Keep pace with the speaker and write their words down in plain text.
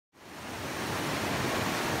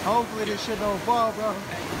Hopefully this shit don't fall, bro.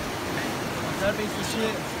 That be some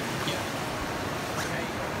shit.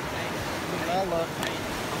 Bad luck.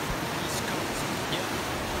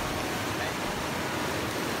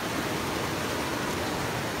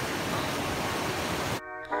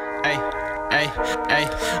 Hey,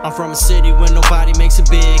 I'm from a city where nobody makes it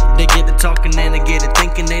big. They get to talking and they get to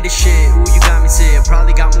thinking they the shit. Ooh, you got me sick.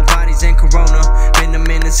 Probably got more bodies than Corona. Been a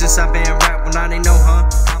minute since I've been rap, well now they know, huh?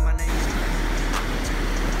 How my name is.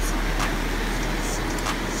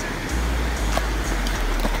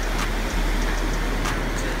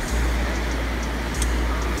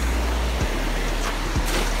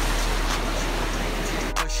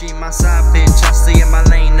 She my side bitch, I stay in my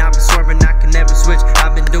lane. I've been swerving, I can never switch.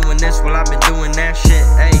 I've been doing this while I've been doing that shit.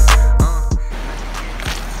 Hey,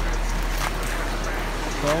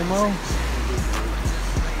 Promo?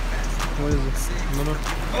 What is it? Middle?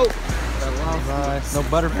 Oh! That lost. Nice. No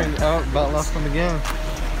Butterfinger. Oh, about lost him again.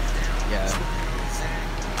 Yeah.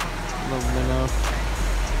 Little minnow.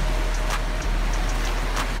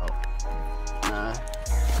 Nah.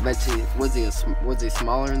 I bet you, was he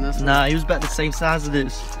smaller in this one? nah, he was about the same size as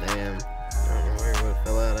this. Damn. I don't know where he would have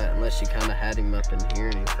fell out at unless you kind of had him up in here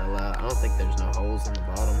and he fell out. I don't think there's no holes in the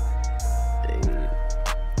bottom.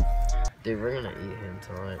 Dude, we're gonna eat him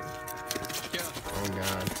tonight. Oh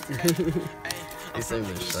god. These things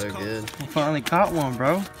are so good. We finally caught one,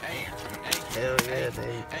 bro. Hell yeah,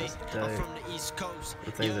 dude. That's dope. These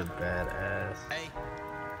things are badass.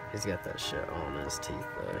 He's got that shit on his teeth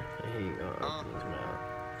though. He ain't gonna open his mouth.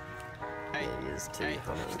 Yeah, his teeth.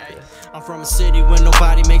 I'm from a city where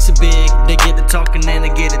nobody makes it big. They get to talking and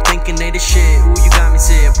they get to thinking they the shit. Ooh, you got me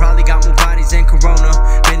sick. Probably got more bodies than Corona.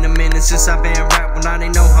 Been a minute since I've been rap, well now they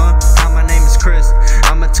know, huh? How my name is Chris.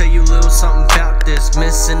 I'ma tell you a little something about this.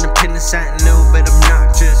 Miss Independent, sounding a little bit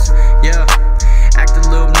obnoxious. Yeah, act a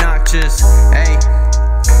little obnoxious. Hey,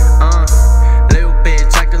 little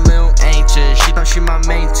bitch, act a little anxious. She thought she my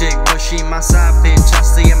main chick, but she my side bitch. I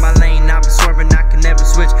stay in my lane, I've been swerving, I can never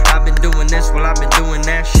switch. I've been doing this while I've been doing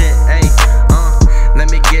that shit. Hey, let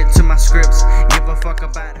me get to my scripts. Give a fuck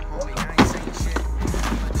about it, homie. I ain't saying shit.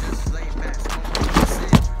 I'ma just lay back, smoking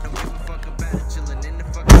shit. Don't give a fuck about it. Chillin' in the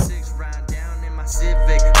fucking six, riding down in my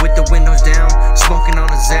Civic with the windows down, smoking on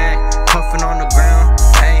a Zag, puffing on the ground.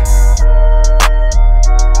 Hey.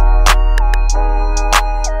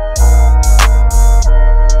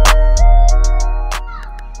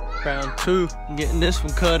 Round 2. Getting this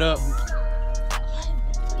one cut up.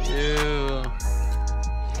 Yeah.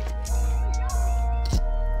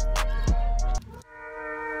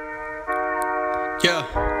 Yeah,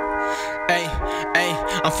 hey,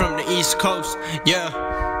 I'm from the East Coast, yeah.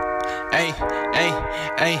 Hey,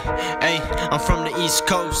 I'm from the East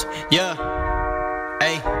Coast, yeah.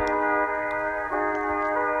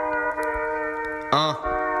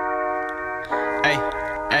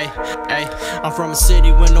 Hey, I'm from a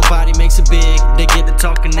city where nobody makes it big. They get to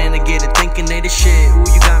talking and they get to thinking they the shit. Ooh,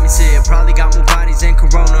 you got me sick. Probably got more bodies than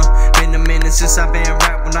Corona. Been a minute since I've been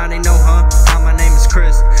rap, well now they know, huh? How my name is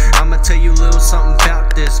Chris. I'ma tell you a little something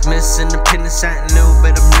about this. Miss Independent, sounding a little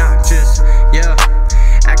bit obnoxious. Yeah,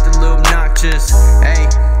 act a little obnoxious. Hey.